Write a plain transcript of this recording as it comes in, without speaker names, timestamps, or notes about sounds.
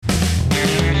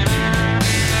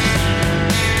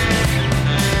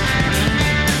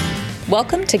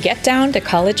Welcome to Get Down to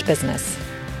College Business.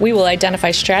 We will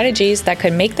identify strategies that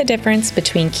could make the difference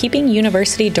between keeping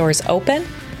university doors open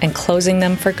and closing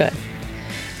them for good.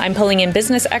 I'm pulling in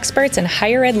business experts and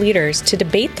higher ed leaders to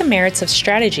debate the merits of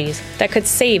strategies that could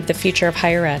save the future of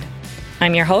higher ed.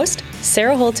 I'm your host,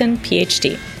 Sarah Holton,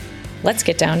 PhD. Let's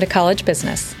get down to college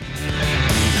business.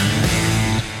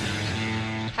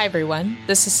 Hi, everyone.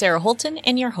 This is Sarah Holton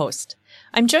and your host.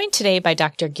 I'm joined today by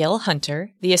Dr. Gil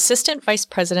Hunter, the Assistant Vice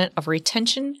President of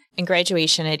Retention and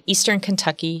Graduation at Eastern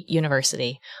Kentucky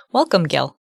University. Welcome,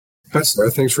 Gil. Hi, Sarah.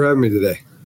 Thanks for having me today.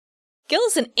 Gil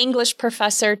is an English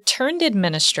professor turned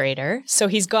administrator, so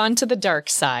he's gone to the dark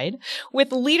side,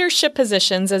 with leadership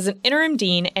positions as an interim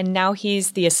dean, and now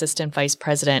he's the assistant vice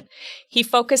president. He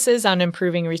focuses on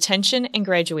improving retention and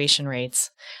graduation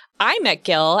rates. I met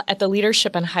Gil at the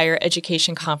Leadership and Higher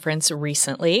Education Conference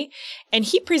recently, and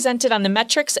he presented on the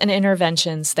metrics and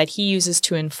interventions that he uses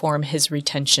to inform his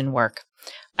retention work.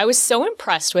 I was so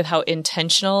impressed with how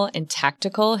intentional and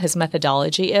tactical his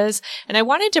methodology is, and I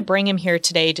wanted to bring him here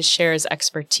today to share his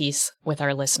expertise with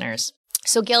our listeners.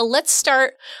 So, Gil, let's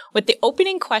start with the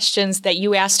opening questions that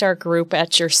you asked our group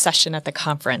at your session at the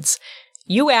conference.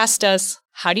 You asked us,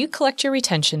 how do you collect your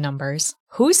retention numbers?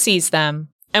 Who sees them?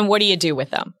 And what do you do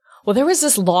with them? Well, there was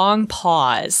this long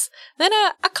pause. Then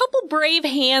a couple brave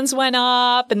hands went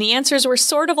up, and the answers were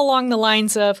sort of along the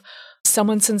lines of,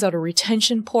 someone sends out a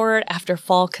retention report after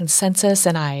fall consensus,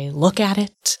 and I look at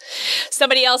it.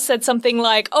 Somebody else said something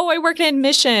like, oh, I work in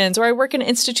admissions, or I work in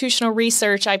institutional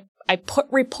research. I put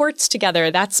reports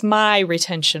together. That's my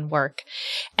retention work.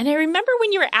 And I remember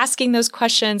when you were asking those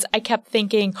questions, I kept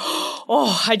thinking,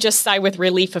 oh, I just sigh with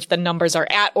relief if the numbers are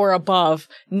at or above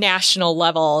national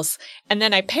levels. And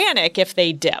then I panic if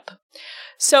they dip.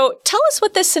 So tell us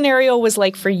what this scenario was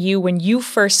like for you when you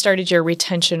first started your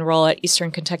retention role at Eastern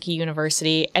Kentucky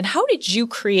University, and how did you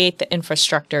create the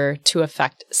infrastructure to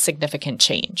affect significant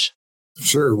change?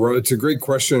 Sure. Well, it's a great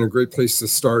question, a great place to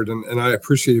start. And I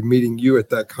appreciated meeting you at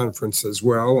that conference as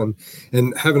well,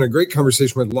 and having a great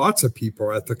conversation with lots of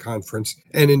people at the conference.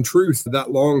 And in truth,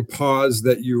 that long pause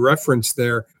that you referenced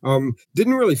there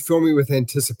didn't really fill me with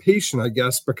anticipation, I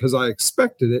guess, because I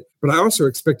expected it. But I also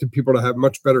expected people to have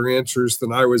much better answers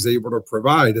than I was able to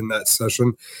provide in that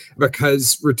session,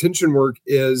 because retention work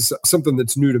is something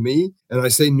that's new to me. And I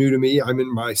say new to me, I'm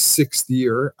in my 6th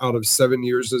year out of 7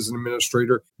 years as an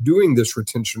administrator doing this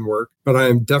retention work, but I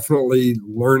am definitely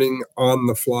learning on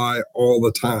the fly all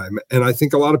the time. And I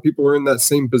think a lot of people are in that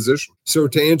same position. So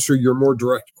to answer your more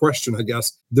direct question, I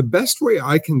guess, the best way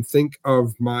I can think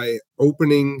of my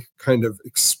opening kind of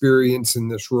experience in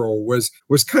this role was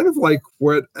kind of like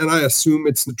what, and I assume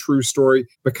it's the true story,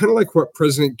 but kind of like what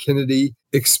President Kennedy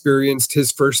experienced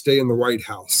his first day in the White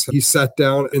House. He sat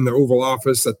down in the Oval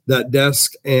Office at that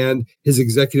desk, and his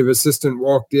executive assistant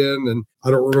walked in, and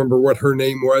I don't remember what her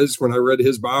name was when I read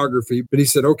his biography, but he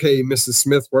said, okay, Mrs.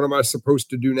 Smith, what am I supposed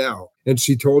to do now? And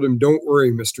she told him, don't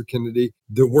worry, Mr. Kennedy,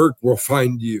 the work will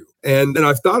find you. And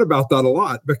I've thought about that a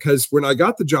lot, because when I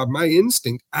got the job, my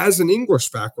instinct as an English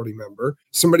faculty member,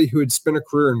 somebody who had spent a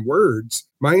career in words,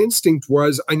 my instinct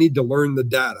was I need to learn the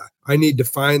data. I need to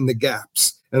find the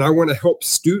gaps, and I want to help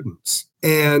students.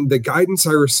 And the guidance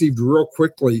I received real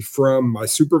quickly from my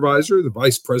supervisor, the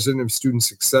vice president of student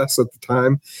success at the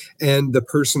time, and the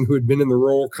person who had been in the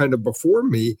role kind of before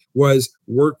me was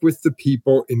work with the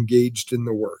people engaged in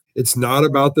the work. It's not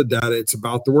about the data, it's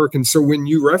about the work. And so when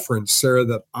you reference, Sarah,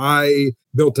 that I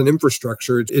built an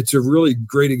infrastructure, it's a really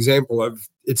great example of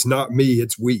it's not me,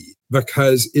 it's we,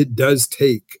 because it does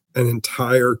take an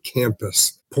entire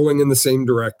campus pulling in the same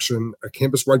direction, a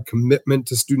campus-wide commitment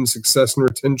to student success and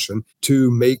retention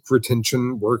to make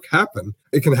retention work happen.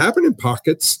 It can happen in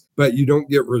pockets, but you don't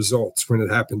get results when it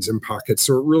happens in pockets.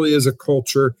 So it really is a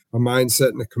culture, a mindset,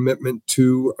 and a commitment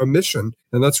to a mission.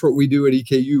 And that's what we do at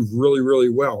EKU really, really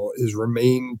well, is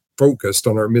remain focused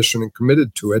on our mission and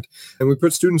committed to it. And we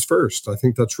put students first. I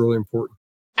think that's really important.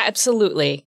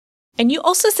 Absolutely. And you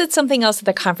also said something else at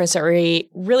the conference that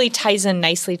really ties in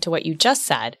nicely to what you just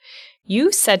said.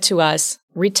 You said to us,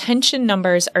 retention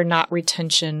numbers are not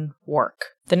retention work.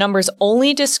 The numbers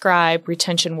only describe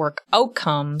retention work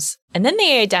outcomes, and then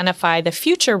they identify the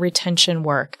future retention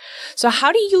work. So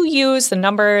how do you use the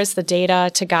numbers, the data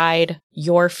to guide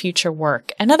your future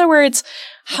work? In other words,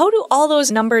 how do all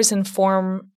those numbers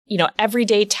inform,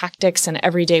 everyday tactics and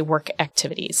everyday work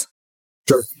activities?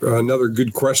 Sure. Another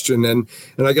good question. And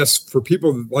I guess for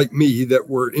people like me that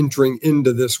were entering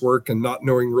into this work and not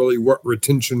knowing really what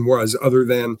retention was other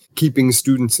than keeping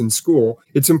students in school,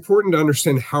 it's important to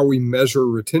understand how we measure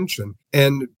retention.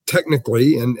 And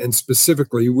technically and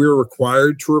specifically, we're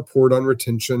required to report on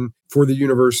retention for the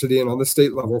university and on the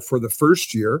state level for the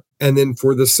first year and then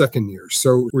for the second year.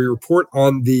 So we report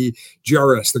on the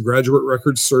GRS, the Graduate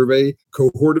Records Survey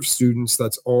cohort of students.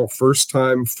 That's all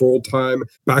first-time, full-time,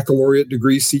 baccalaureate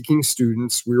degree-seeking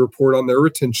students. We report on their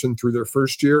retention through their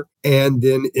first year and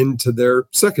then into their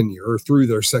second year or through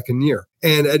their second year.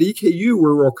 And at EKU,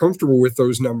 we're real comfortable with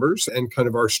those numbers and kind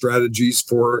of our strategies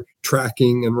for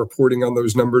tracking and reporting on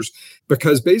those numbers,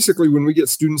 because basically when we get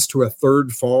students to a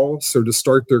third fall, so to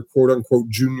start their quote unquote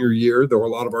junior year, though a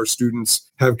lot of our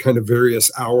students have kind of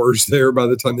various hours there by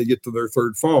the time they get to their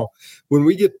third fall, when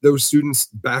we get those students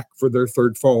back for their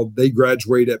third fall, they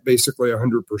graduate at basically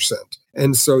 100%.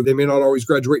 And so they may not always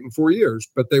graduate in 4 years,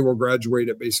 but they will graduate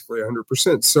at basically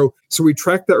 100%. So we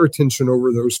track that retention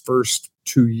over those first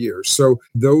 2 years. So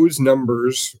those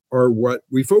numbers are what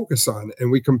we focus on,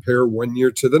 and we compare 1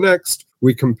 year to the next.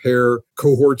 We compare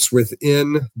cohorts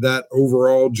within that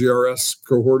overall GRS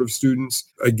cohort of students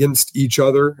against each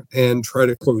other and try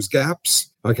to close gaps.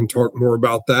 I can talk more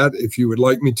about that if you would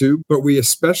like me to, but we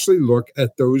especially look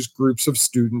at those groups of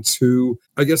students who,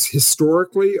 I guess,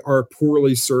 historically are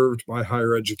poorly served by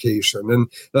higher education.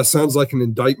 And that sounds like an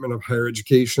indictment of higher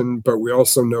education, but we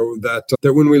also know that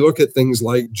when we look at things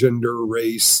like gender,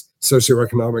 race,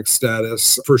 socioeconomic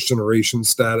status, first generation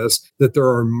status, that there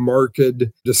are marked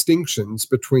distinctions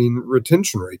between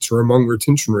retention rates or among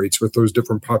retention rates with those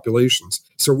different populations.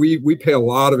 So we pay a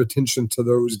lot of attention to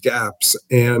those gaps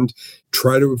and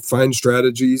try to find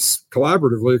strategies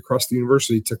collaboratively across the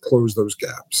university to close those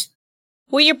gaps.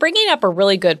 Well, you're bringing up a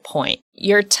really good point.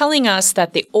 You're telling us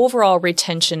that the overall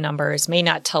retention numbers may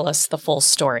not tell us the full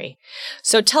story.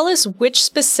 So tell us which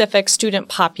specific student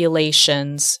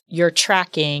populations you're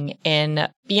tracking, and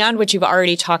beyond what you've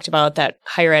already talked about that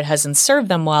higher ed hasn't served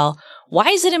them well, why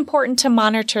is it important to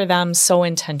monitor them so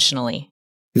intentionally?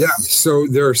 Yeah, so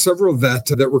there are several that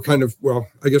we're kind of,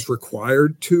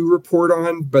 required to report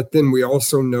on. But then we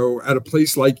also know at a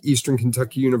place like Eastern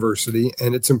Kentucky University,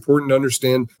 and it's important to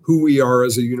understand who we are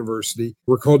as a university.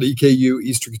 We're called EKU,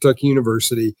 Eastern Kentucky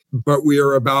University, but we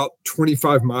are about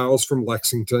 25 miles from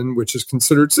Lexington, which is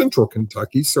considered central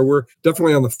Kentucky. So we're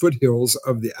definitely on the foothills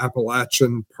of the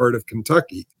Appalachian part of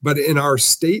Kentucky. But in our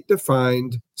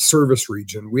state-defined service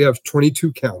region, we have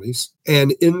 22 counties,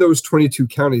 and in those 22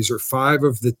 counties are 5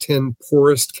 of the 10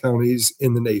 poorest counties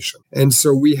in the nation. And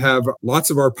so we have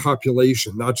lots of our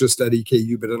population, not just at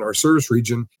EKU, but in our service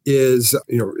region,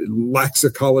 lacks a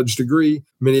college degree.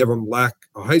 Many of them lack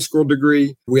a high school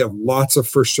degree. We have lots of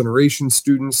first generation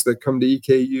students that come to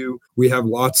EKU. We have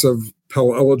lots of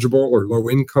Pell eligible or low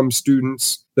income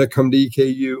students that come to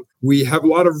EKU. We have a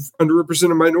lot of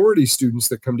underrepresented minority students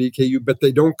that come to EKU, but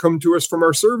they don't come to us from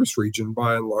our service region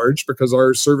by and large because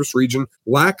our service region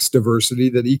lacks diversity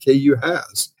that EKU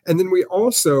has. And then we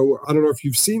also, I don't know if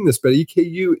you've seen this, but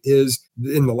EKU is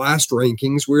in the last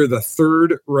rankings, we're the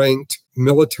 3rd ranked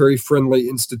military-friendly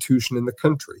institution in the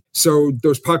country. So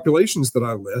those populations that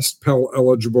I list, Pell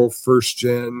eligible, first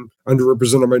gen,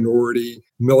 underrepresented minority,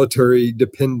 military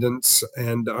dependents,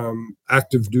 and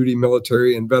active duty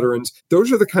military and veterans,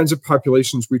 those are the kinds of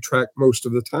populations we track most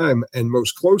of the time and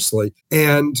most closely.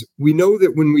 And we know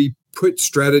that when we put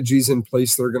strategies in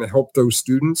place that are going to help those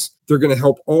students, they're going to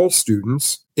help all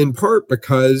students, in part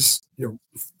because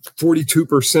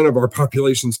 42% of our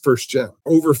population's first gen.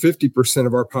 Over 50%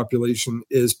 of our population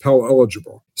is Pell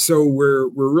eligible. So we're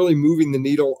really moving the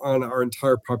needle on our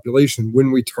entire population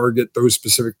when we target those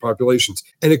specific populations.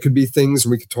 And it could be things,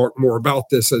 and we could talk more about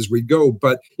this as we go,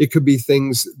 but it could be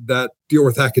things that deal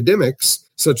with academics,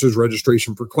 such as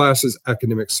registration for classes,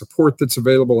 academic support that's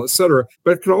available, et cetera.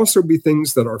 But it could also be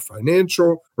things that are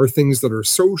financial or things that are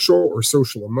social or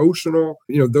social emotional.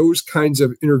 Those kinds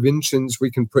of interventions we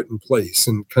can put in place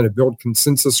and kind of build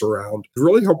consensus around to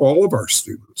really help all of our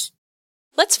students.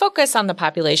 Let's focus on the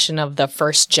population of the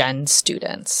first gen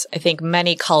students. I think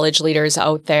many college leaders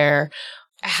out there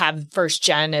have first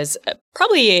gen as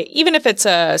probably, even if it's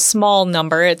a small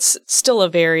number, it's still a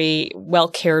very well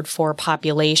cared for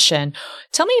population.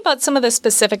 Tell me about some of the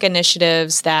specific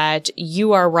initiatives that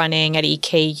you are running at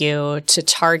EKU to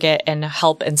target and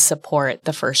help and support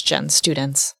the first gen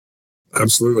students.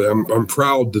 Absolutely. I'm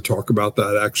proud to talk about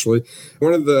that, actually.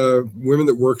 One of the women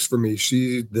that works for me,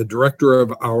 she's the director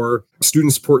of our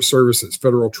Student Support Services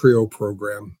Federal TRIO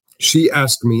program. She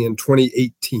asked me in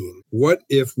 2018, what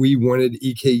if we wanted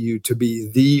EKU to be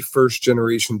the first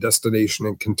generation destination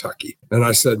in Kentucky? And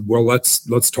I said, well,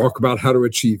 let's talk about how to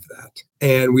achieve that.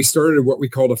 And we started what we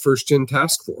called a First Gen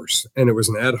Task Force. And it was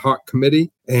an ad hoc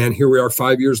committee. And here we are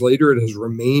 5 years later. It has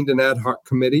remained an ad hoc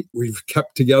committee. We've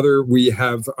kept together. We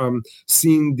have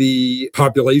seen the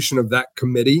population of that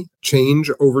committee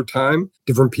change over time.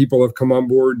 Different people have come on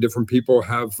board. Different people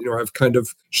have kind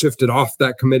of shifted off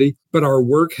that committee. But our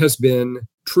work has been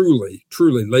truly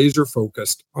laser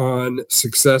focused on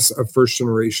success of first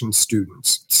generation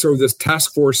students. So this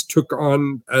task force took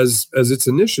on as its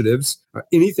initiatives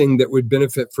anything that would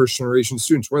benefit first generation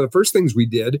students. One of the first things we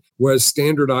did was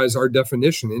standardize our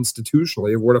definition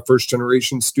institutionally of what a first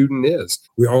generation student is.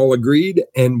 We all agreed,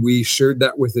 and we shared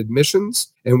that with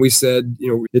admissions. And we said,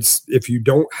 it's if you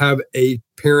don't have a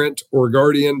parent or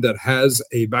guardian that has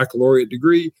a baccalaureate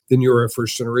degree, then you're a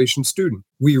first generation student.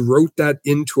 We wrote that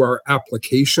into our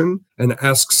application and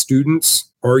asked students,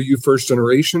 are you first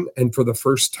generation? And for the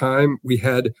first time, we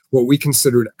had what we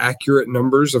considered accurate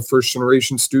numbers of first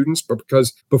generation students. But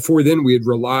because before then we had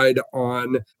relied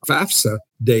on FAFSA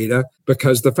data,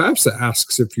 because the FAFSA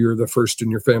asks if you're the first in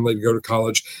your family to go to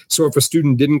college. So if a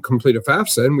student didn't complete a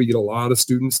FAFSA, and we get a lot of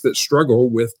students that struggle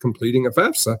with completing a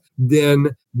FAFSA,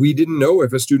 then we didn't know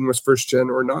if a student was first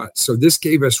gen or not. So this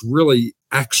gave us really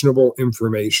actionable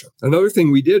information. Another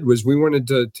thing we did was we wanted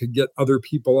to get other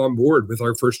people on board with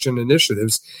our first gen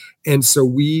initiatives. And so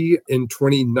we, in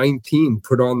 2019,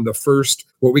 put on the first,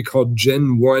 what we called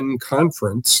Gen 1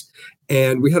 conference.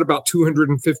 And we had about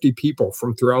 250 people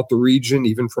from throughout the region,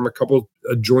 even from a couple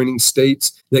adjoining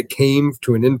states, that came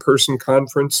to an in-person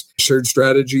conference, shared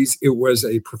strategies. It was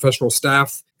a professional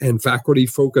staff and faculty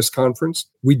focused conference.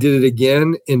 We did it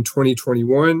again in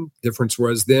 2021. Difference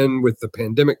was then with the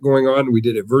pandemic going on, we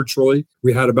did it virtually.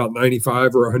 We had about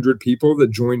 95 or 100 people that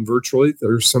joined virtually.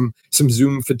 There's some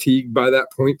Zoom fatigue by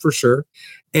that point for sure.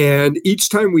 And each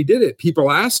time we did it, people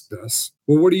asked us,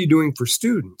 well, what are you doing for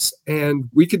students? And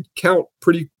we could count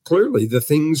pretty clearly the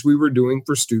things we were doing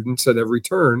for students at every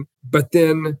turn. But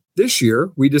then this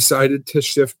year, we decided to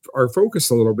shift our focus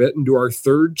a little bit and do our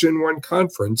third Gen 1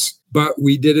 conference. But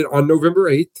we did it on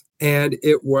November 8th. And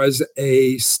it was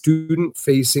a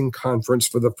student-facing conference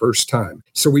for the first time.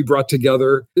 So we brought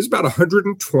together, there's about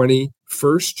 120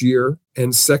 first year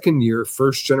and second year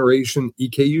first generation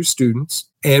EKU students.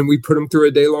 And we put them through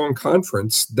a day-long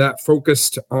conference that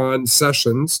focused on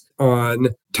sessions on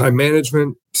time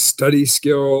management, study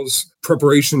skills,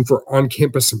 preparation for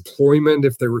on-campus employment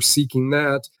if they were seeking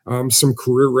that, some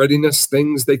career readiness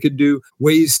things they could do,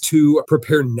 ways to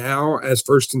prepare now as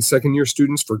first and second year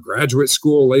students for graduate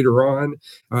school later on,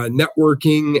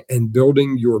 networking and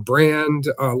building your brand,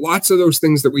 lots of those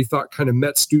things that we thought kind of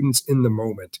met students in the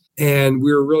moment. And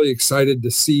we were really excited to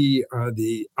see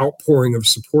the outpouring of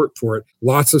support for it.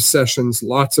 Lots of sessions,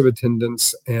 lots of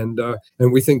attendance, and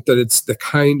we think that it's the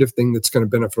kind of thing that's going to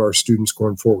benefit our students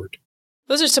going forward.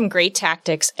 Those are some great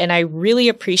tactics, and I really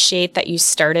appreciate that you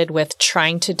started with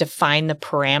trying to define the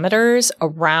parameters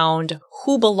around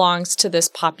who belongs to this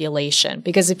population.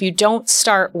 Because if you don't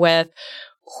start with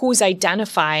who's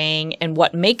identifying and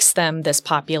what makes them this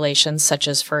population, such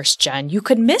as first gen, you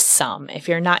could miss some if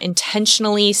you're not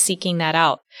intentionally seeking that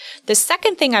out. The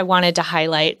second thing I wanted to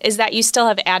highlight is that you still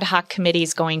have ad hoc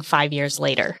committees going 5 years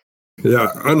later. Yeah,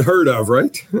 unheard of,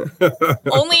 right?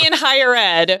 Only in higher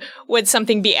ed would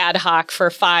something be ad hoc for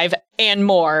 5 and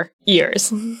more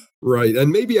years. Right.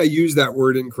 And maybe I use that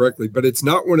word incorrectly, but it's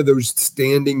not one of those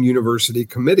standing university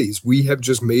committees. We have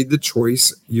just made the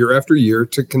choice year after year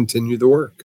to continue the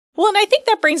work. Well, and I think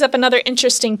that brings up another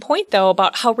interesting point, though,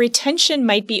 about how retention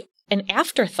might be an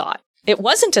afterthought. It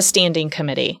wasn't a standing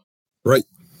committee. Right.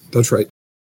 That's right.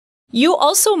 You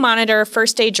also monitor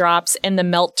first day drops and the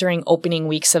MELT during opening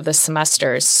weeks of the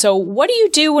semesters. So what do you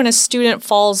do when a student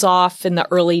falls off in the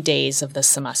early days of the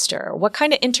semester? What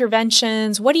kind of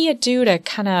interventions? What do you do to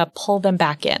kind of pull them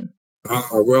back in?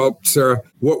 Well, Sarah,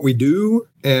 what we do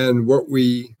and what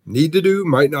we need to do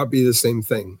might not be the same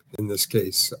thing in this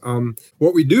case.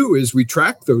 What we do is we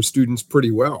track those students pretty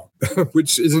well,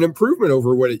 which is an improvement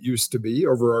over what it used to be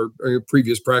over our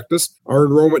previous practice. Our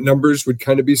enrollment numbers would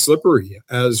kind of be slippery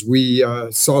as we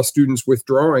saw students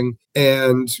withdrawing,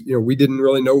 and we didn't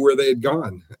really know where they had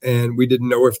gone. And we didn't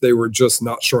know if they were just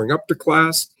not showing up to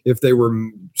class, if they were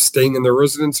staying in their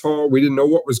residence hall. We didn't know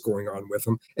what was going on with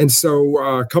them. And so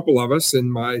a couple of us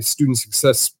in my student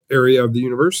success area of the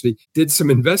university did some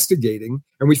investigating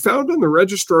And we found on the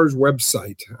registrar's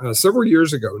website several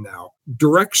years ago now,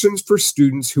 directions for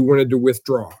students who wanted to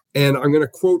withdraw. And I'm going to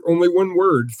quote only one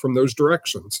word from those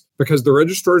directions because the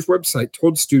registrar's website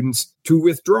told students to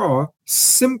withdraw,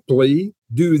 simply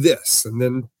do this, and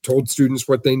then told students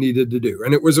what they needed to do.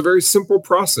 And it was a very simple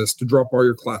process to drop all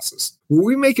your classes. Well,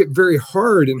 we make it very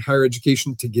hard in higher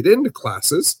education to get into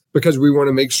classes because we want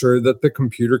to make sure that the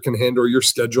computer can handle your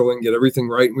schedule and get everything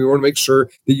right. And we want to make sure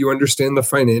that you understand the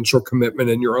financial commitment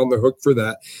and you're on the hook for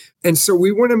that. And so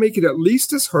we want to make it at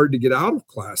least as hard to get out of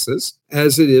classes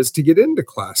as it is to get into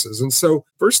classes. And so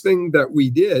first thing that we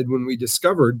did when we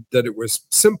discovered that it was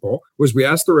simple was we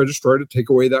asked the registrar to take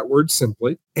away that word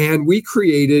simply. And we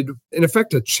created, in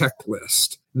effect, a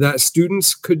checklist that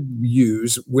students could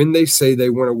use when they say they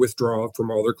want to withdraw from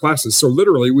all their classes. So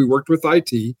literally, we worked with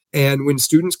IT, and when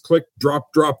students clicked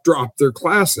drop their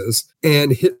classes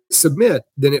and hit submit,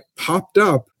 then it popped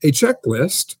up a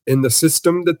checklist in the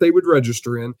system that they would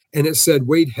register in, and it said,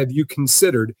 wait, have you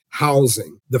considered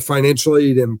housing, the financial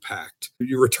aid impact,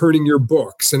 you're returning your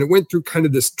books? And it went through kind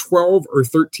of this 12 or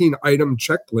 13 item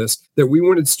checklist that we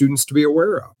wanted students to be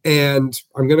aware of. And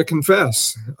I'm going to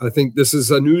confess, I think this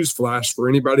is a news flash for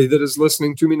anybody that is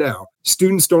listening to me now.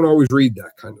 Students don't always read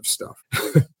that kind of stuff.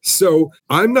 So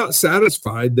I'm not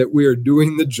satisfied that we are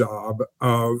doing the job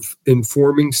of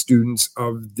informing students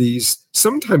of these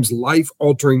sometimes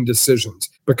life-altering decisions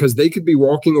because they could be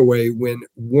walking away when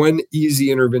one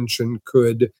easy intervention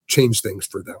could change things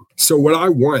for them. So what I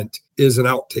want is an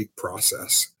outtake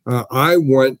process. I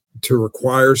want to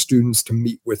require students to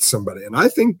meet with somebody. And I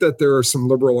think that there are some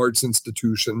liberal arts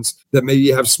institutions that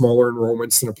maybe have smaller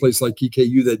enrollments in a place like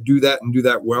EKU that do that and do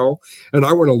that well. And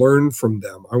I want to learn from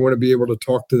them. I want to be able to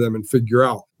talk to them and figure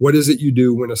out what is it you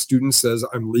do when a student says,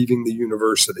 I'm leaving the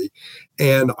university.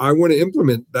 And I want to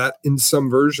implement that in some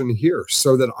version here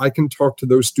so that I can talk to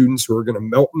those students who are going to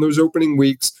melt in those opening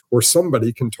weeks, or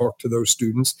somebody can talk to those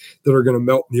students that are going to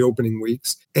melt in the opening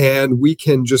weeks. And we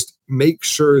can just make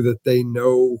sure that they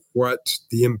know what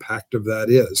the impact of that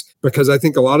is. Because I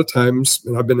think a lot of times,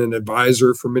 and I've been an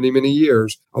advisor for many, many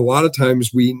years, a lot of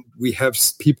times we have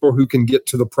people who can get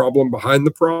to the problem behind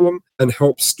the problem and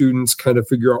help students kind of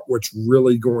figure out what's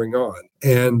really going on.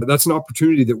 And that's an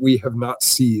opportunity that we have not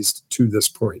seized to this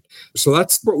point. So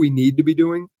that's what we need to be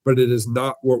doing, but it is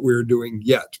not what we're doing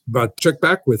yet. But check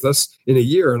back with us in a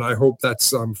year, and I hope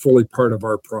that's fully part of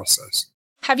our process.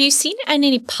 Have you seen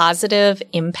any positive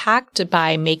impact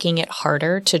by making it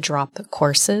harder to drop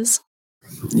courses?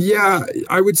 Yeah,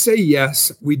 I would say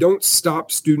yes. We don't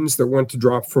stop students that want to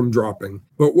drop from dropping.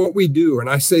 But what we do, and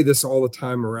I say this all the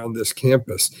time around this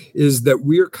campus, is that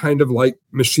we're kind of like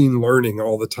machine learning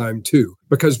all the time too.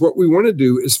 Because what we want to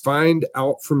do is find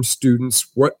out from students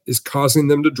what is causing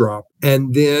them to drop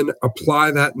and then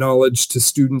apply that knowledge to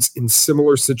students in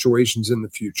similar situations in the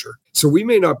future. So we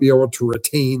may not be able to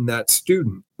retain that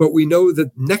student, but we know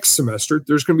that next semester,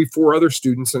 there's going to be 4 other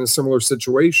students in a similar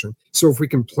situation. So if we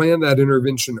can plan that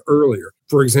intervention earlier,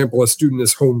 for example, a student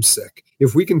is homesick.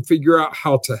 If we can figure out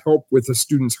how to help with a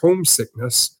student's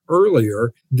homesickness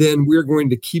earlier, then we're going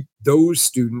to keep those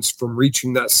students from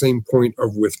reaching that same point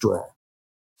of withdrawal.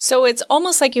 So it's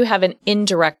almost like you have an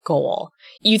indirect goal.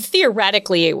 You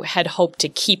theoretically had hoped to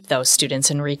keep those students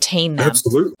and retain them.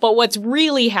 Absolutely. But what's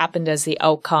really happened as the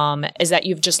outcome is that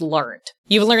you've just learned.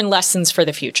 You've learned lessons for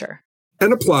the future.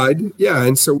 And applied, yeah.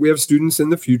 And so we have students in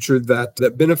the future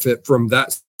that benefit from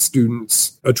that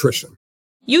student's attrition.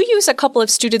 You use a couple of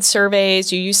student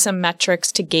surveys. You use some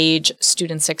metrics to gauge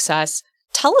student success.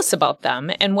 Tell us about them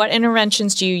and what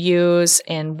interventions do you use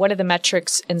and what do the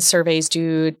metrics and surveys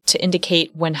do to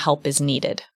indicate when help is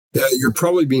needed? Yeah, you're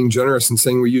probably being generous in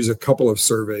saying we use a couple of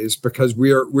surveys because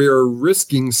we are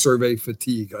risking survey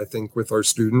fatigue, I think, with our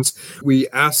students. We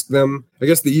ask them, I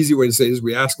guess the easy way to say it is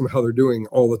we ask them how they're doing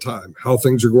all the time, how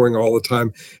things are going all the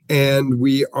time. And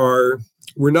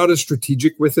we're not as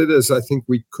strategic with it as I think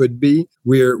we could be.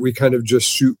 We kind of just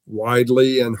shoot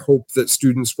widely and hope that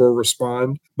students will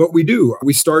respond. But we do.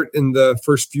 We start in the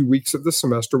first few weeks of the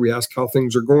semester. We ask how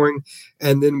things are going,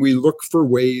 and then we look for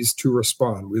ways to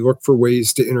respond. We look for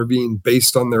ways to intervene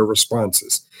based on their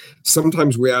responses.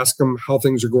 Sometimes we ask them how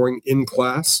things are going in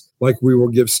class. Like we will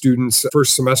give students,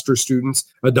 first semester students,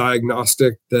 a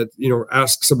diagnostic that,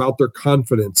 asks about their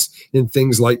confidence in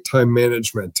things like time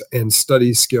management and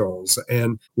study skills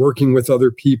and working with other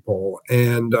people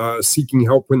and seeking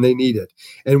help when they need it.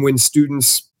 And when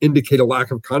students indicate a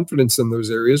lack of confidence in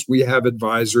those areas, we have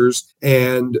advisors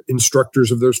and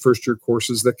instructors of those first year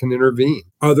courses that can intervene.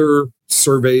 Other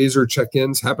surveys or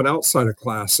check-ins happen outside of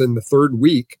class. In the third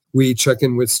week, we check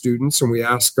in with students and we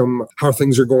ask them how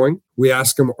things are going. We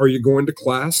ask them, are you going to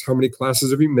class? How many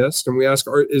classes have you missed? And we ask,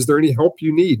 is there any help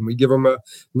you need? And we give them a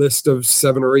list of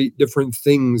 7 or 8 different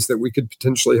things that we could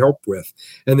potentially help with.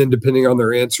 And then depending on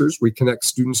their answers, we connect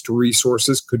students to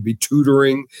resources. Could be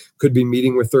tutoring, could be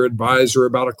meeting with their advisor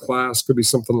about a class, could be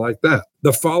something like that.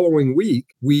 The following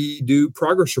week, we do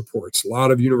progress reports. A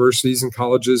lot of universities and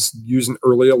colleges use an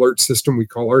early alert system. We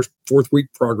call our 4th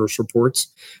week progress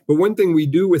reports. But one thing we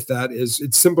do with that is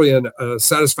it's simply a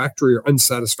satisfactory or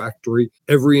unsatisfactory.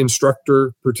 Every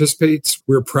instructor participates.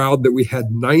 We're proud that we had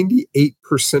 98%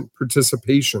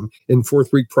 participation in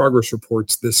 4th week progress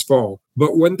reports this fall.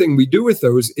 But one thing we do with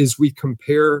those is we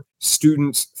compare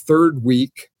students' 3rd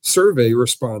week survey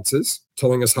responses,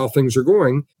 telling us how things are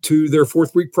going, to their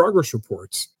 4th week progress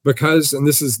reports. Because, and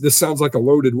this sounds like a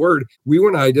loaded word, we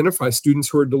want to identify students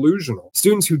who are delusional,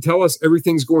 students who tell us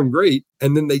everything's going great,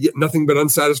 and then they get nothing but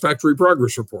unsatisfactory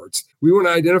progress reports. We want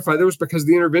to identify those because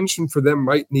the intervention for them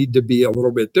might need to be a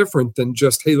little bit different than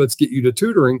just, hey, let's get you to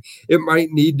tutoring. It might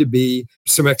need to be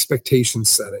some expectation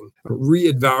setting,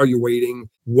 reevaluating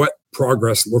what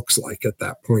progress looks like at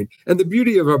that point. And the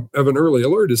beauty of an early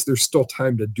alert is there's still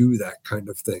time to do that kind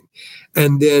of thing.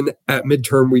 And then at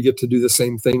midterm, we get to do the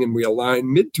same thing and we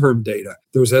align midterm data,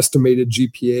 those estimated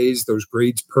GPAs, those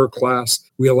grades per class.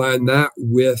 We align that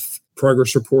with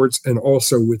progress reports and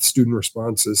also with student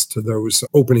responses to those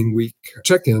opening week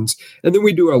check-ins. And then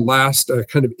we do a last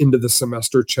kind of end of the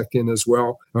semester check-in as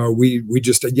well. We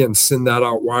just, again, send that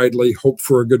out widely, hope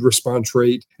for a good response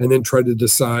rate, and then try to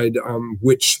decide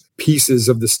which pieces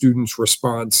of the student's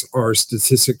response are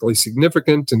statistically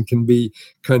significant and can be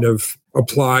kind of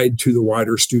applied to the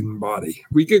wider student body.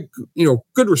 We get,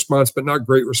 good response, but not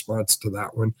great response to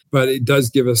that one. But it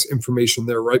does give us information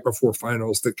there right before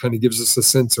finals that kind of gives us a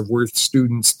sense of where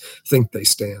students think they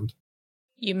stand.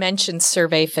 You mentioned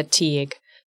survey fatigue.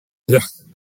 Yeah.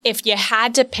 If you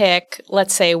had to pick,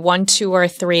 let's say 1, 2, or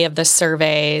 3 of the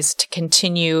surveys to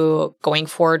continue going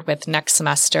forward with next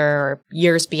semester or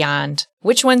years beyond,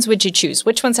 which ones would you choose?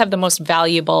 Which ones have the most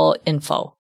valuable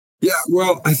info? Yeah,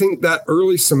 well, I think that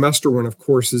early semester one, of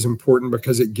course, is important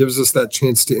because it gives us that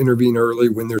chance to intervene early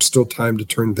when there's still time to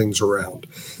turn things around.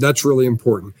 That's really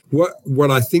important.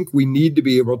 What I think we need to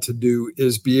be able to do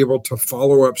is be able to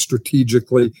follow up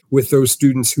strategically with those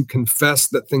students who confess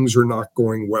that things are not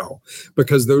going well,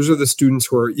 because those are the students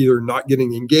who are either not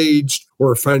getting engaged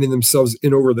or finding themselves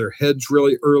in over their heads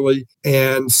really early.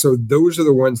 And so those are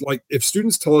the ones, like if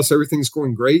students tell us everything's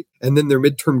going great and then their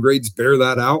midterm grades bear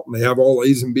that out and they have all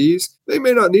A's and B's, they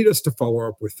may not need us to follow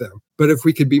up with them. But if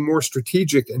we could be more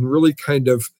strategic and really kind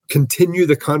of continue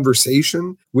the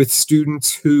conversation with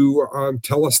students who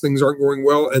tell us things aren't going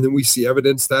well, and then we see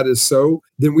evidence that is so,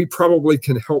 then we probably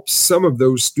can help some of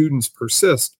those students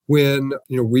persist when,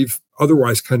 we've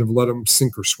otherwise kind of let them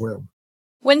sink or swim.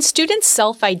 When students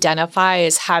self-identify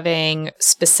as having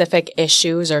specific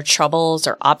issues or troubles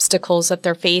or obstacles that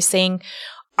they're facing,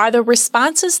 are the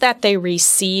responses that they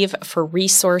receive for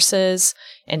resources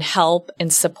and help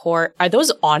and support, are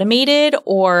those automated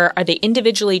or are they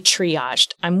individually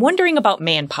triaged? I'm wondering about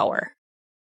manpower.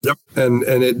 Yep. And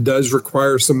it does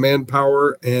require some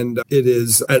manpower, and it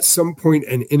is at some point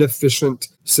an inefficient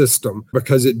system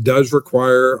because it does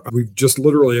require, we've just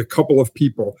literally a couple of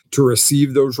people to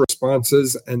receive those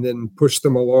responses and then push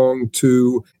them along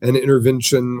to an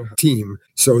intervention team.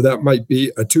 So that might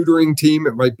be a tutoring team.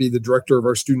 It might be the director of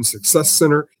our Student Success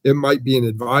Center. It might be an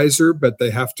advisor, but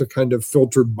they have to kind of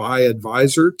filter by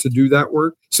advisor to do that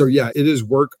work. So yeah, it is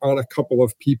work on a couple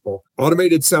of people.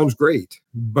 Automated sounds great,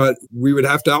 but we would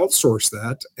have to outsource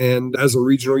that. And as a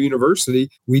regional university,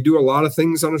 we do a lot of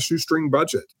things on a shoestring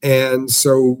budget. And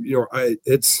so,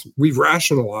 we've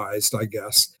rationalized, I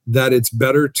guess, that it's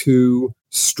better to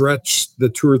stretch the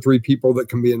 2 or 3 people that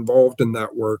can be involved in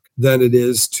that work than it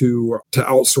is to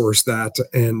outsource that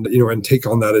and take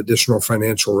on that additional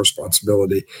financial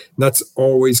responsibility. And that's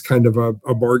always kind of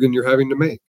a bargain you're having to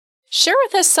make. Share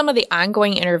with us some of the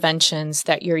ongoing interventions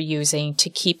that you're using to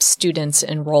keep students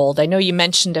enrolled. I know you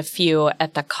mentioned a few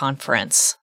at the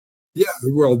conference. Yeah,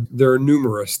 well, there are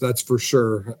numerous, that's for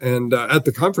sure. And at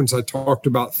the conference, I talked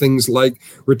about things like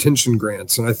retention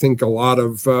grants. And I think a lot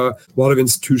of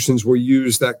institutions will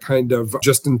use that kind of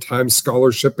just-in-time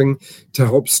scholarshiping to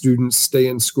help students stay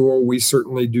in school. We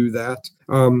certainly do that.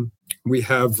 We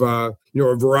have, a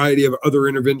variety of other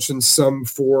interventions, some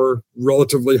for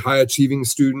relatively high achieving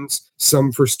students,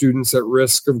 some for students at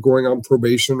risk of going on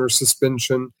probation or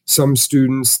suspension, some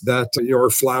students that, are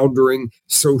floundering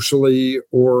socially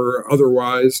or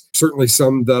otherwise, certainly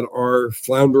some that are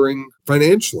floundering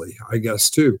financially, I guess,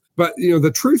 too. But,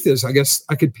 the truth is, I guess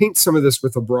I could paint some of this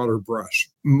with a broader brush.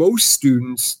 Most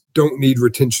students don't need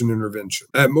retention intervention.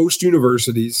 At most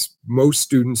universities, most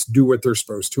students do what they're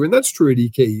supposed to. And that's true at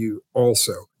EKU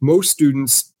also. Most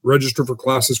students register for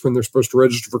classes when they're supposed to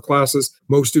register for classes.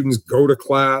 Most students go to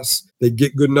class. They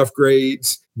get good enough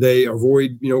grades. They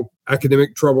avoid,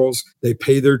 academic troubles. They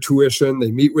pay their tuition.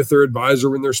 They meet with their advisor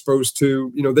when they're supposed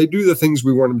to. They do the things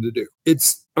we want them to do.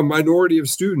 It's a minority of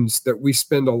students that we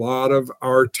spend a lot of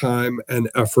our time and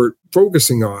effort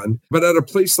focusing on. But at a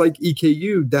place like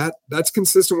EKU, that's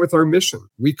consistent with our mission.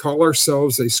 We call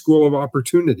ourselves a school of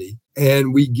opportunity,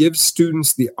 and we give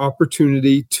students the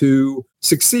opportunity to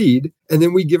succeed, and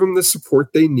then we give them the support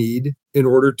they need in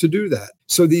order to do that.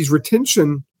 So these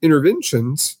retention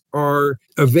interventions are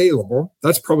available.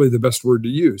 That's probably the best word to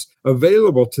use.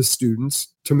 Available to students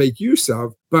to make use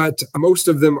of, but most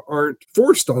of them aren't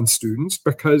forced on students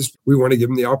because we want to give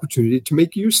them the opportunity to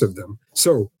make use of them.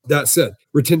 So that said,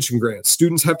 retention grants.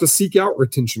 Students have to seek out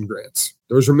retention grants.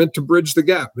 Those are meant to bridge the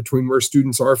gap between where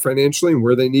students are financially and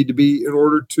where they need to be in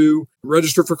order to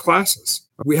register for classes.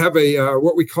 We have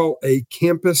what we call a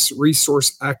campus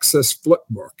resource access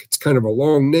flipbook. It's kind of a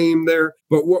long name there,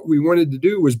 but what we wanted to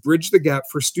do was bridge the gap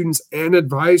for students and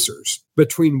advisors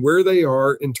between where they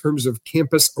are in terms of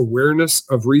campus awareness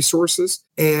of resources.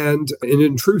 And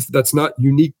in truth, that's not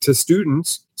unique to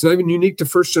students. It's not even unique to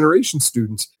first generation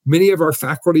students. Many of our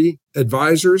faculty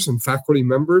advisors and faculty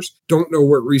members don't know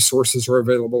what resources are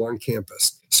available on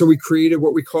campus. So we created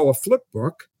what we call a flip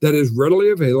book that is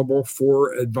readily available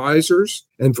for advisors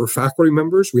and for faculty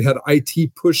members. We had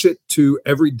IT push it to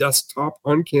every desktop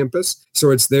on campus. So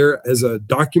it's there as a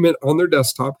document on their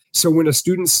desktop. So when a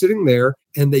student's sitting there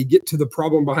and they get to the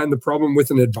problem behind the problem with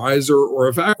an advisor or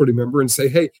a faculty member and say,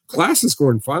 hey, class is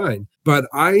going fine, but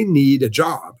I need a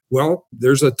job. Well,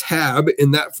 there's a tab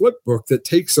in that flip book that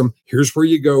takes them, here's where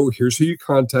you go, here's who you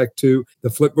contact to. The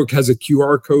flip book has a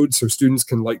QR code so students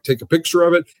can take a picture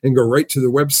of it and go right to the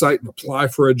website and apply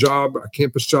for a job, a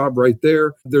campus job right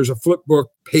there. There's a flip book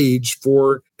page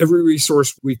for every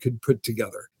resource we could put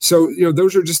together. So,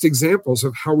 those are just examples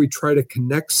of how we try to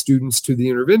connect students to the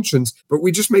interventions, but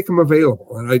we just make them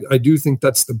available. And I do think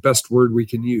that's the best word we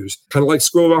can use. Kind of like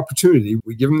School of Opportunity.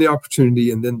 We give them the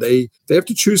opportunity and then they have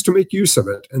to choose to make use of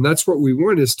it. And that's what we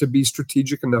want, is to be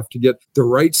strategic enough to get the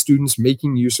right students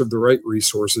making use of the right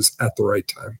resources at the right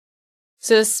time.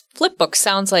 So this flipbook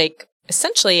sounds like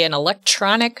essentially an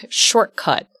electronic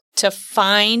shortcut to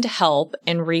find help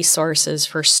and resources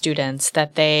for students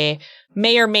that they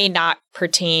may or may not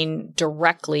pertain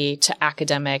directly to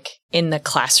academic in the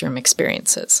classroom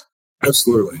experiences.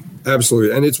 Absolutely.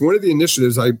 And it's one of the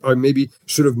initiatives, I maybe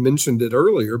should have mentioned it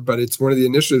earlier, but it's one of the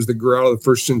initiatives that grew out of the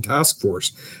First Gen Task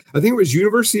Force. I think it was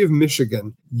University of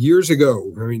Michigan years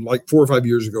ago, 4 or 5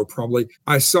 years ago, probably,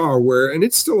 I saw where, and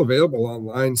it's still available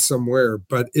online somewhere,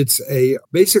 but it's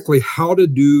basically how to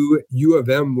do U of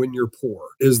M when you're poor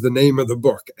is the name of the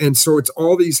book. And so it's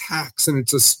all these hacks, and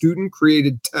it's a student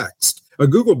created text. A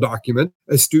Google document,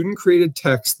 a student-created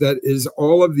text that is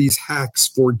all of these hacks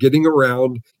for getting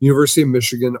around University of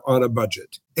Michigan on a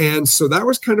budget. And so that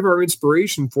was kind of our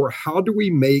inspiration for how do we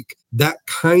make that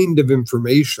kind of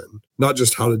information, not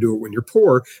just how to do it when you're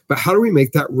poor, but how do we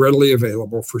make that readily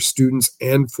available for students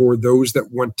and for those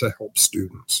that want to help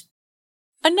students.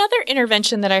 Another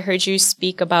intervention that I heard you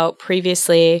speak about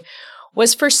previously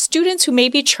was for students who may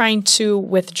be trying to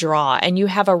withdraw, and you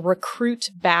have a recruit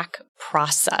back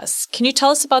process. Can you tell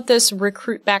us about this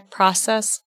recruit back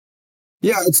process?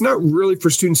 Yeah, it's not really for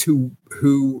students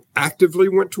who actively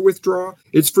want to withdraw.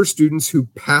 It's for students who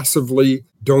passively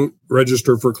don't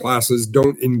register for classes,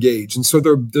 don't engage. And so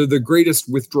they're the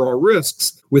greatest withdrawal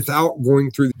risks without going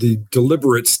through the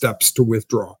deliberate steps to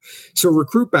withdraw. So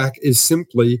recruit back is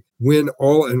simply when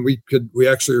we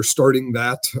actually are starting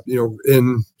that,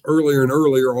 in earlier and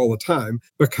earlier all the time,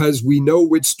 because we know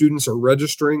which students are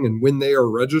registering and when they are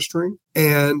registering.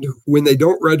 And when they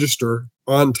don't register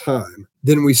on time,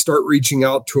 then we start reaching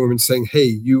out to them and saying, hey,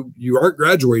 you aren't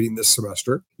graduating this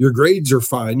semester. Your grades are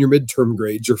fine. Your midterm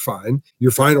grades are fine.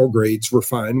 Your final grades were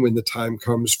fine when the time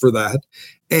comes for that.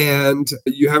 and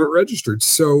you haven't registered.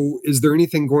 So is there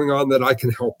anything going on that I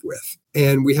can help with?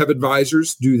 And we have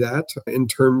advisors do that in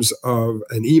terms of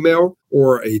an email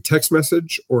or a text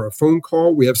message or a phone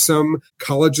call. We have some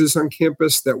colleges on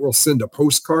campus that will send a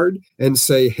postcard and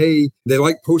say, hey, they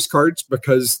like postcards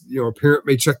because, a parent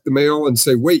may check the mail and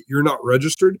say, wait, you're not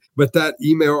registered. But that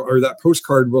email or that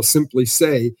postcard will simply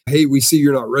say, hey, we see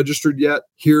you're not registered yet.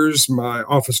 Here's my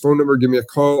office phone number. Give me a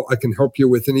call. I can help you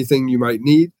with anything you might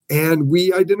need. And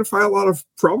we identify a lot of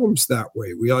problems that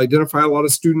way. We identify a lot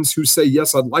of students who say,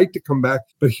 yes, I'd like to come back,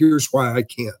 but here's why I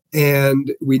can't.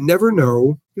 And we never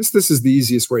know, I guess this is the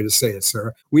easiest way to say it,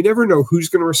 Sarah. We never know who's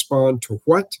going to respond to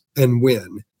what and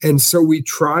when. And so we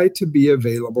try to be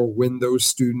available when those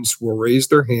students will raise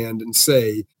their hand and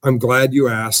say, I'm glad you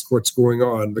asked what's going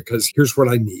on because here's what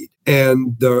I need.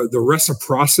 And the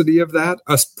reciprocity of that,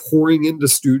 us pouring into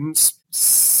students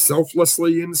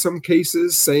selflessly in some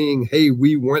cases, saying, hey,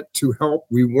 we want to help.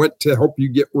 We want to help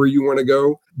you get where you want to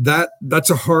go. That's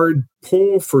a hard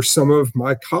pull for some of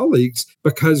my colleagues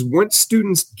because once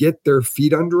students get their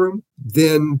feet under them,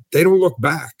 then they don't look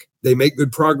back. They make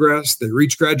good progress. They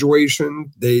reach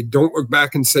graduation. They don't look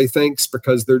back and say thanks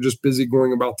because they're just busy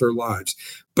going about their lives.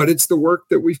 But it's the work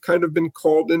that we've kind of been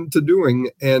called into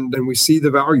doing, and we see the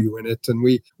value in it, and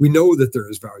we know that there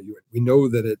is value in it. We know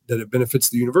that it benefits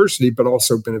the university, but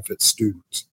also benefits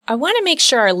students. I want to make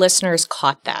sure our listeners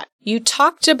caught that. You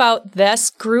talked about this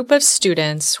group of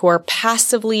students who are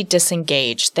passively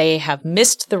disengaged. They have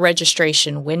missed the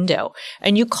registration window,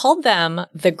 and you called them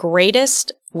the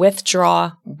greatest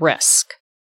withdrawal risk.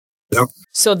 Yep.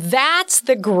 So that's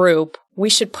the group we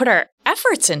should put our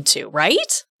efforts into,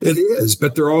 right? It is,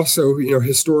 but they're also,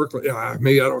 historically,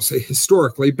 maybe I don't say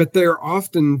historically, but they're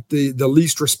often the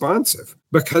least responsive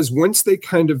because once they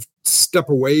kind of step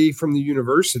away from the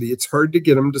university, it's hard to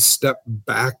get them to step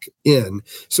back in.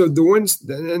 So the ones,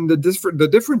 and the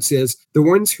difference is the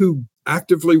ones who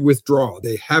actively withdraw,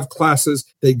 they have classes,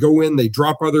 they go in, they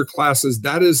drop other classes.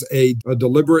 That is a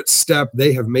deliberate step.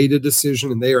 They have made a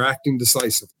decision and they are acting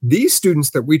decisive. These students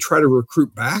that we try to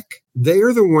recruit back, they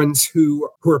are the ones who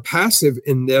are passive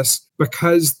in this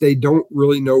because they don't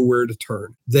really know where to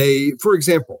turn. For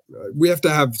example,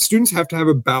 students have to have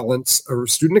a balance, or a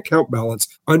student account balance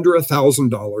under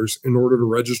 $1,000 in order to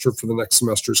register for the next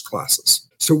semester's classes.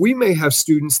 So we may have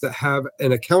students that have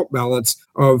an account balance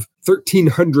of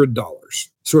 $1,300.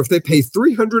 So if they pay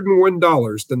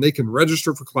 $301, then they can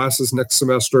register for classes next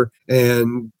semester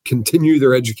and continue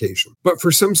their education. But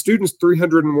for some students,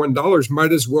 $301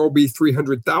 might as well be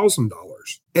 $300,000.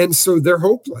 And so they're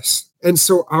hopeless. And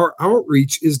so our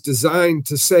outreach is designed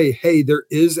to say, hey, there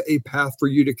is a path for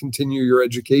you to continue your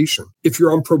education. If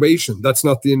you're on probation, that's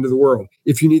not the end of the world.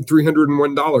 If you need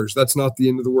 $301, that's not the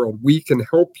end of the world. We can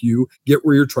help you get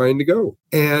where you're trying to go.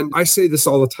 And I say this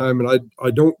all the time, and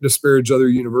I don't disparage other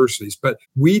universities, but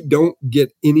we don't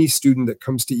get any student that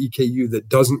comes to EKU that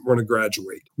doesn't want to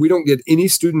graduate. We don't get any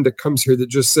student that comes here that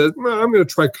just says, well, I'm going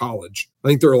to try college. I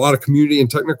think there are a lot of community and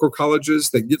technical colleges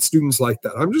that get students like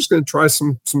that. I'm just going to try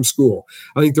some school.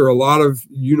 I think there are a lot of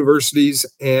universities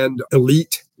and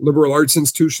elite liberal arts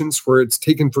institutions where it's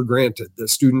taken for granted that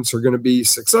students are going to be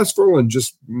successful and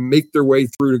just make their way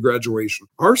through to graduation.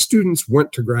 Our students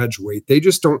want to graduate. They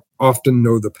just don't often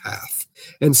know the path.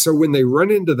 And so when they run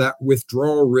into that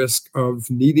withdrawal risk of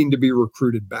needing to be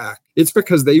recruited back, it's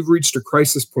because they've reached a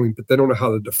crisis point, but they don't know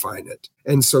how to define it.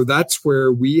 And so that's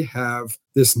where we have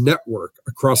this network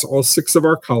across all 6 of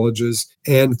our colleges.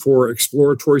 And for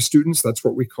exploratory students, that's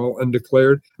what we call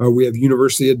undeclared. We have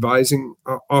university advising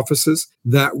offices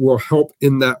that will help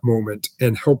in that moment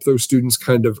and help those students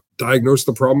kind of diagnose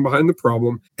the problem behind the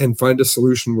problem and find a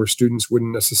solution where students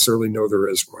wouldn't necessarily know there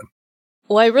is one.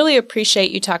 Well, I really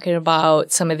appreciate you talking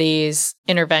about some of these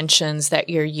interventions that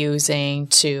you're using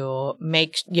to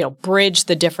make, bridge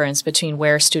the difference between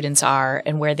where students are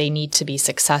and where they need to be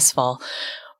successful.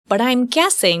 But I'm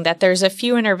guessing that there's a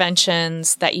few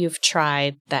interventions that you've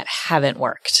tried that haven't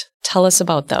worked. Tell us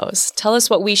about those. Tell us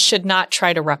what we should not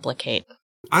try to replicate.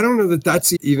 I don't know that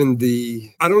that's even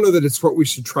I don't know that it's what we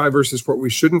should try versus what we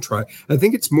shouldn't try. I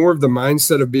think it's more of the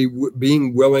mindset of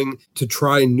being willing to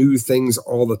try new things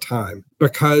all the time.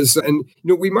 Because,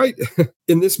 we might,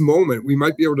 in this moment, we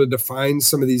might be able to define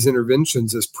some of these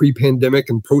interventions as pre-pandemic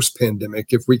and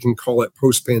post-pandemic, if we can call it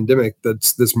post-pandemic.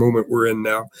 That's this moment we're in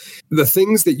now. The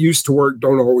things that used to work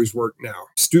don't always work now.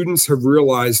 Students have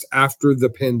realized after the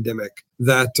pandemic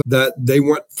that they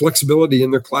want flexibility in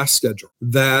their class schedule,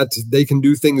 that they can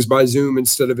do things by Zoom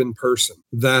instead of in person,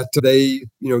 that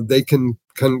they can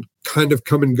kind of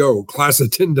come and go. Class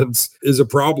attendance is a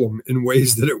problem in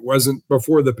ways that it wasn't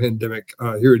before the pandemic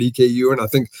here at EKU, and I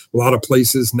think a lot of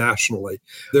places nationally.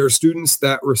 There are students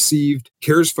that received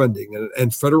CARES funding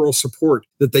and federal support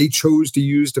that they chose to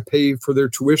use to pay for their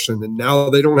tuition, and now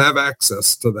they don't have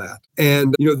access to that.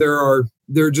 And,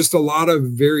 there are just a lot of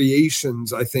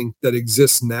variations, I think, that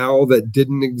exist now that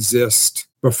didn't exist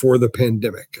before the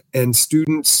pandemic. And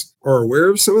students are aware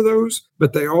of some of those,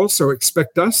 but they also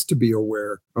expect us to be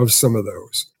aware of some of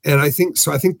those. And I think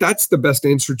that's the best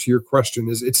answer to your question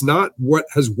is it's not what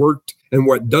has worked and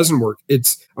what doesn't work.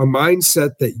 It's a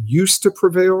mindset that used to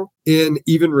prevail in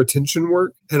even retention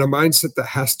work and a mindset that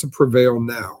has to prevail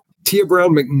now. Tia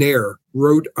Brown McNair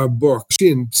wrote a book. She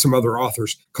and some other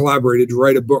authors collaborated to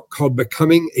write a book called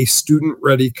Becoming a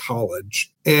Student-Ready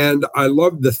College. And I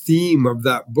love the theme of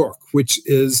that book, which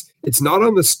is it's not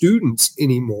on the students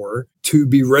anymore to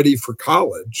be ready for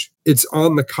college. It's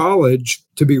on the college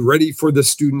to be ready for the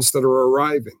students that are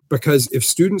arriving. Because if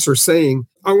students are saying,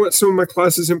 I want some of my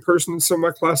classes in person and some of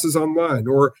my classes online,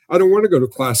 or I don't want to go to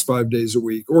class 5 days a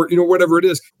week, or, whatever it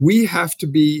is, we have to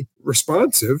be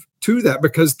responsive to that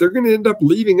because they're going to end up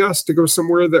leaving us to go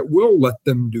somewhere that will let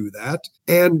them do that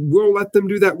and will let them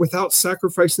do that without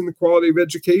sacrificing the quality of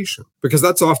education. Because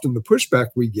that's often the pushback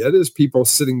we get is people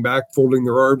sitting back, folding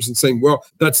their arms and saying, well,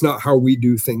 that's not how we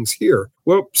do things here.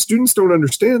 Well, students don't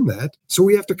understand that. So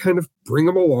we have to kind of bring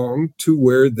them along to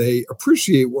where they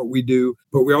appreciate what we do,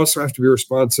 but we also have to be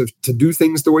responsive to do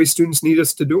things the way students need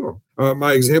us to do them.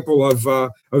 My example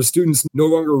of students no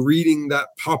longer reading that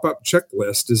pop-up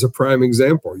checklist is a prime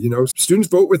example. Students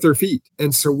vote with their feet.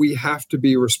 And so we have to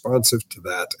be responsive to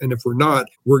that. And if we're not,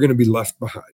 we're going to be left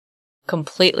behind.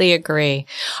 Completely agree.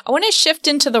 I want to shift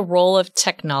into the role of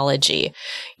technology.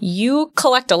 You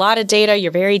collect a lot of data.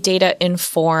 You're very data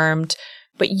informed,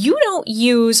 but you don't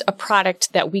use a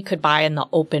product that we could buy in the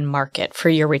open market for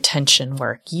your retention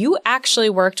work. You actually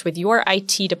worked with your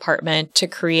IT department to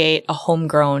create a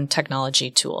homegrown technology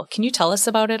tool. Can you tell us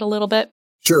about it a little bit?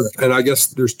 Sure. And I guess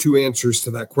there's two answers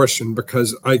to that question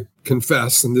because I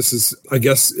confess, and this is, I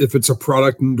guess, if it's a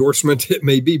product endorsement, it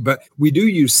may be, but we do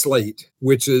use Slate,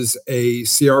 which is a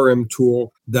CRM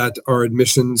tool that our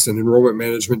admissions and enrollment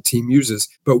management team uses.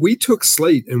 But we took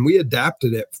Slate and we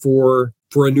adapted it for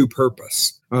a new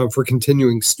purpose, for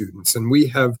continuing students. And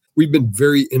we've been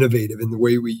very innovative in the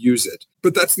way we use it.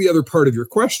 But that's the other part of your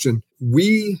question.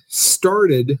 We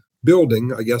started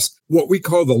building, I guess, what we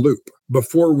call the Loop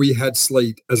before we had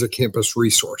Slate as a campus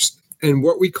resource. And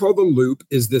what we call the Loop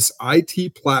is this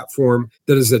IT platform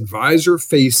that is advisor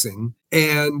facing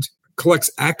and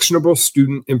collects actionable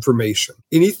student information.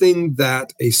 Anything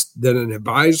that an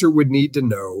advisor would need to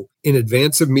know in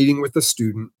advance of meeting with a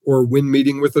student or when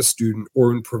meeting with a student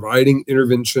or in providing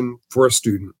intervention for a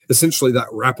student, essentially that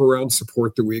wraparound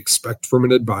support that we expect from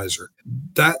an advisor.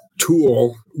 That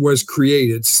tool was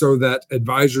created so that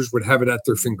advisors would have it at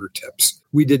their fingertips.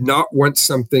 We did not want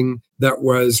something that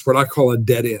was what I call a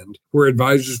dead end, where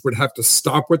advisors would have to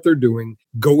stop what they're doing,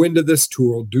 go into this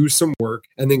tool, do some work,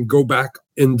 and then go back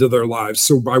into their lives.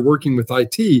 So by working with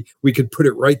IT, we could put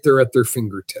it right there at their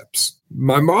fingertips.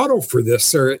 My model for this,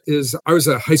 Sarah, is I was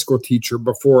a high school teacher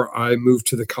before I moved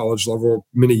to the college level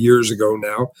many years ago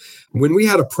now. When we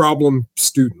had a problem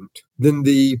student, then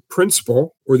the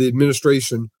principal or the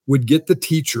administration would get the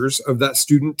teachers of that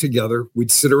student together. We'd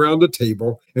sit around a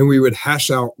table and we would hash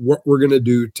out what we're going to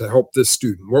do to help this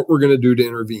student, what we're going to do to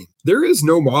intervene. There is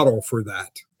no model for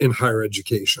that in higher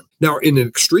education. Now, in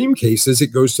extreme cases, it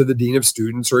goes to the dean of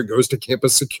students or it goes to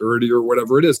campus security or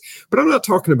whatever it is. But I'm not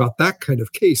talking about that kind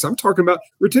of case. I'm talking about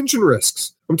retention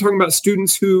risks. I'm talking about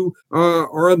students who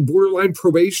are on borderline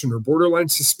probation or borderline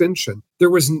suspension.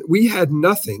 We had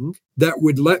nothing that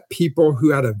would let people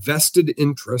who had a vested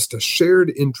interest, a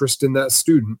shared interest in that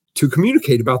student, to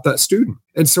communicate about that student.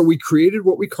 And so we created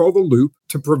what we call the Loop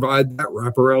to provide that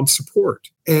wraparound support.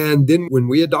 And then when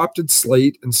we adopted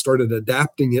Slate and started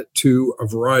adapting it to a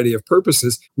variety of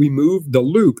purposes, we moved the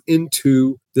Loop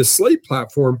into the Slate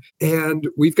platform, and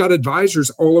we've got advisors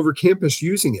all over campus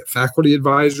using it, faculty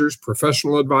advisors,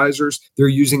 professional advisors. They're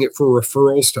using it for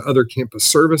referrals to other campus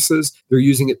services. They're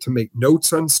using it to make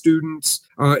notes on students.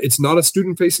 It's not a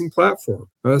student-facing platform.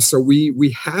 So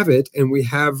we have it, and we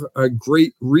have a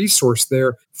great resource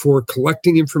there for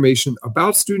collecting information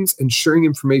about students and sharing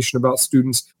information about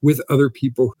students with other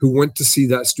people who want to see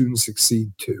that student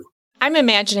succeed too. I'm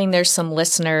imagining there's some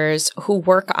listeners who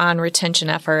work on retention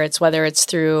efforts, whether it's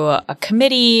through a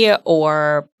committee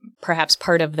or perhaps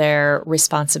part of their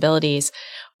responsibilities,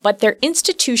 but their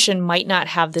institution might not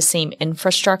have the same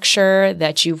infrastructure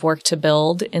that you've worked to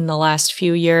build in the last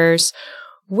few years.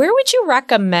 Where would you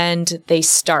recommend they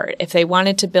start if they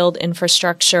wanted to build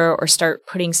infrastructure or start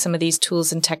putting some of these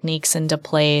tools and techniques into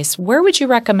place? Where would you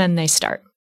recommend they start?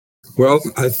 Well,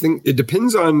 I think it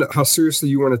depends on how seriously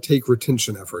you want to take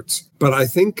retention efforts. But I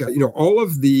think, all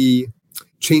of the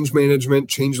change management,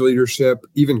 change leadership,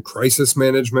 even crisis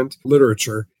management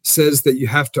literature says that you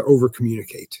have to over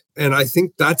communicate. And I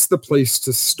think that's the place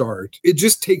to start. It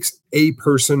just takes a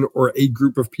person or a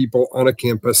group of people on a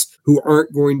campus who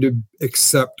aren't going to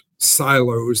accept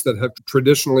silos that have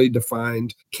traditionally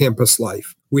defined campus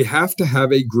life. We have to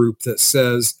have a group that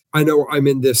says, I know I'm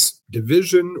in this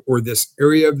division or this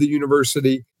area of the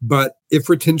university, but if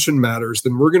retention matters,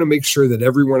 then we're going to make sure that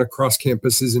everyone across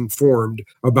campus is informed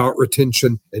about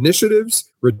retention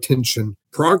initiatives, retention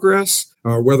progress,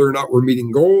 whether or not we're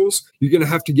meeting goals. You're going to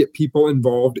have to get people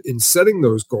involved in setting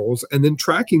those goals and then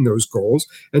tracking those goals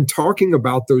and talking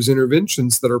about those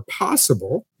interventions that are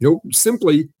possible.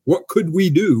 Simply, what could we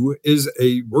do is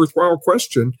a worthwhile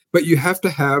question, but you have to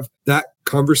have that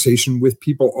conversation with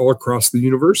people all across the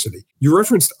university. You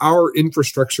referenced our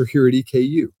infrastructure here at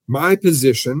EKU. My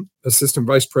position, Assistant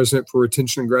Vice President for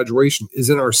Retention and Graduation, is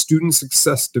in our Student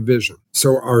Success Division.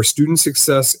 So our Student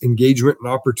Success Engagement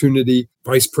and Opportunity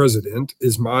Vice President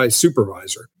is my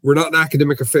supervisor. We're not in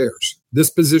academic affairs. This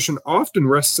position often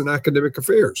rests in academic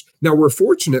affairs. Now, we're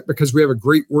fortunate because we have a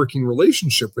great working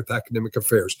relationship with academic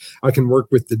affairs. I can work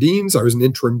with the deans. I was an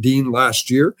interim dean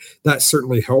last year. That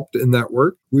certainly helped in that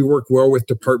work. We work well with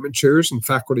department chairs and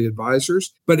faculty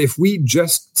advisors. But if we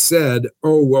just said,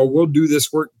 we'll do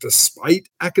this work despite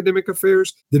academic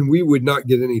affairs, then we would not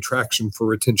get any traction for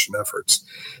retention efforts.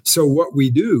 So what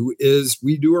we do is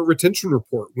we do a retention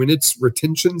report. When it's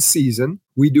retention season,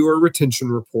 we do a retention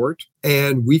report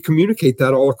and we communicate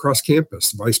that all across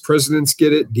campus. Vice presidents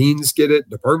get it, deans get it,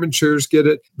 department chairs get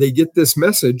it. They get this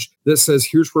message that says,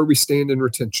 here's where we stand in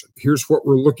retention. Here's what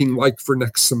we're looking like for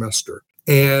next semester.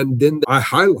 And then I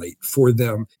highlight for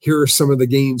them, here are some of the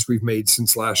gains we've made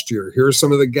since last year. Here are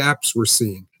some of the gaps we're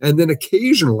seeing. And then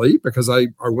occasionally, because I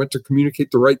went to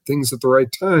communicate the right things at the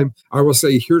right time, I will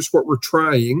say, here's what we're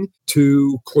trying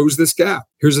to close this gap.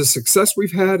 Here's a success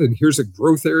we've had, and here's a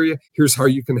growth area. Here's how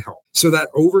you can help. So that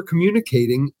over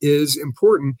communicating is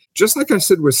important. Just like I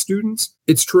said with students,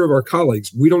 it's true of our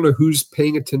colleagues. We don't know who's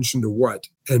paying attention to what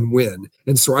and when.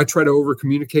 And so I try to over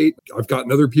communicate. I've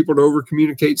gotten other people to over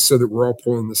communicate so that we're all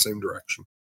pulling in the same direction.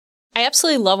 I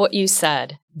absolutely love what you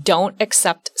said. Don't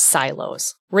accept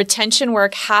silos. Retention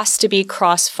work has to be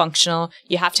cross-functional.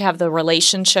 You have to have the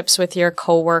relationships with your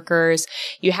coworkers.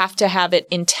 You have to have it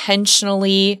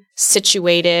intentionally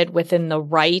situated within the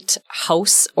right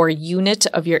house or unit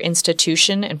of your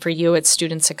institution. And for you, it's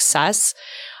student success.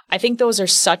 I think those are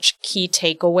such key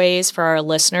takeaways for our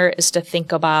listener, is to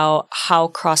think about how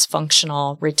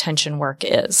cross-functional retention work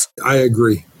is. I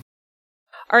agree.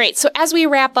 All right, so as we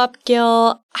wrap up,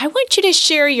 Gil, I want you to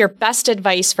share your best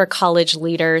advice for college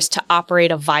leaders to operate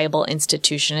a viable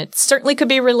institution. It certainly could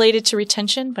be related to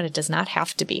retention, but it does not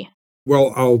have to be.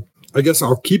 Well, I guess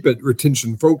I'll keep it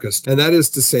retention focused. And that is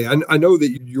to say, I know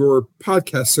that your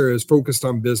podcast, Sarah, is focused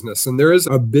on business, and there is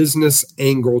a business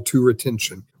angle to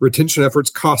retention. Retention efforts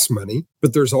cost money,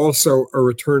 but there's also a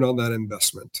return on that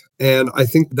investment. And I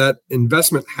think that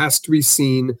investment has to be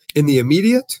seen in the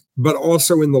immediate, but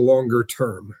also in the longer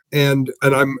term. And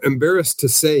I'm embarrassed to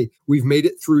say we've made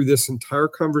it through this entire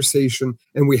conversation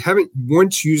and we haven't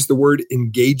once used the word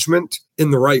engagement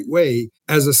in the right way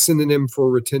as a synonym for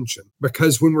retention.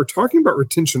 Because when we're talking about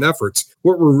retention efforts,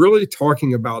 what we're really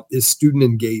talking about is student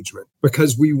engagement,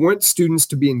 because we want students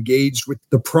to be engaged with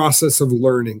the process of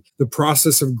learning, the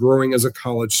process of growing as a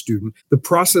college student, the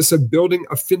process of building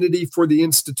affinity for the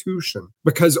institution.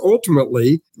 Because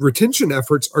ultimately, retention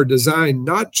efforts are designed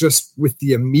not just with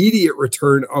the immediate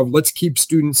return of let's keep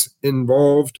students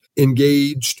involved,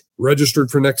 engaged, registered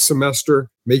for next semester,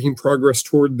 making progress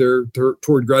toward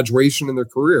toward graduation in their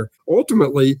career.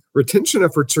 Ultimately, retention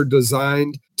efforts are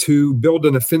designed to build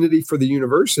an affinity for the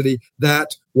university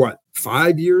that,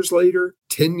 5 years later,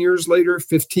 10 years later,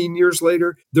 15 years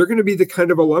later, they're going to be the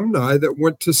kind of alumni that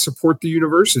want to support the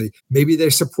university. Maybe they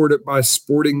support it by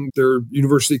sporting their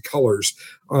university colors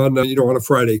on a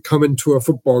Friday, coming to a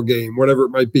football game, whatever it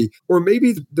might be. Or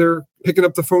maybe they're picking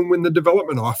up the phone when the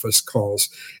development office calls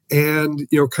and,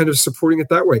 kind of supporting it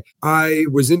that way. I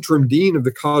was interim dean of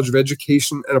the College of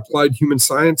Education and Applied Human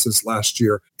Sciences last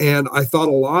year. And I thought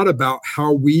a lot about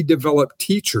how we develop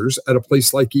teachers at a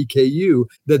place like EKU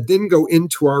that then go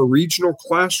into our regional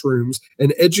classrooms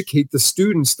and educate the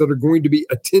students that are going to be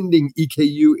attending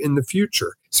EKU in the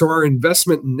future. So our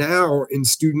investment now in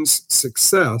students'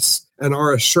 success and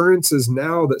our assurances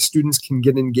now that students can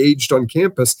get engaged on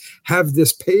campus have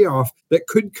this payoff that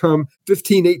could come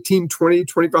 15, 18, 20,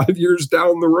 25 years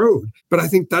down the road. But I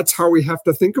think that's how we have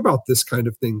to think about this kind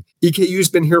of thing. EKU's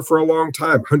been here for a long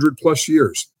time, 100 plus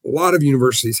years. A lot of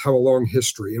universities have a long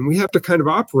history, and we have to kind of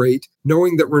operate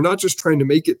knowing that we're not just trying to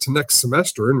make it to next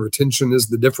semester, and retention is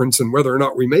the difference in whether or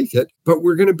not we make it, but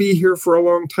we're going to be here for a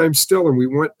long time still, and we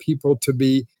want people to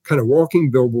be kind of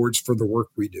walking billboards for the work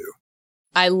we do.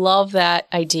 I love that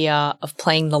idea of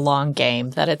playing the long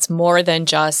game, that it's more than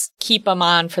just keep them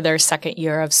on for their second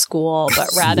year of school, but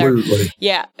rather,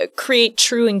 create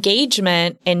true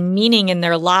engagement and meaning in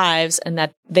their lives, and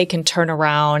that they can turn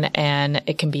around and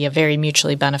it can be a very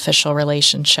mutually beneficial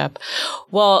relationship.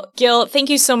 Well, Gil, thank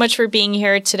you so much for being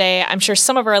here today. I'm sure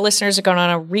some of our listeners are going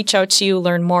to reach out to you,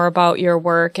 learn more about your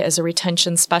work as a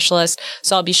retention specialist.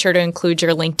 So I'll be sure to include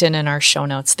your LinkedIn in our show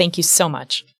notes. Thank you so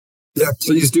much. Yeah,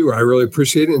 please do. I really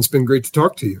appreciate it. It's been great to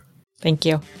talk to you. Thank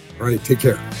you. All right, take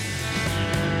care.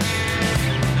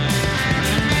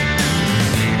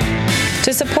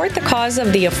 To support the cause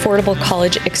of the affordable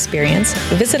college experience,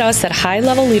 visit us at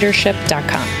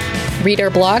highlevelleadership.com. Read our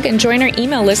blog and join our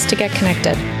email list to get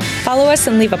connected. Follow us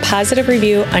and leave a positive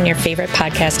review on your favorite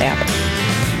podcast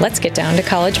app. Let's get down to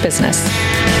college business.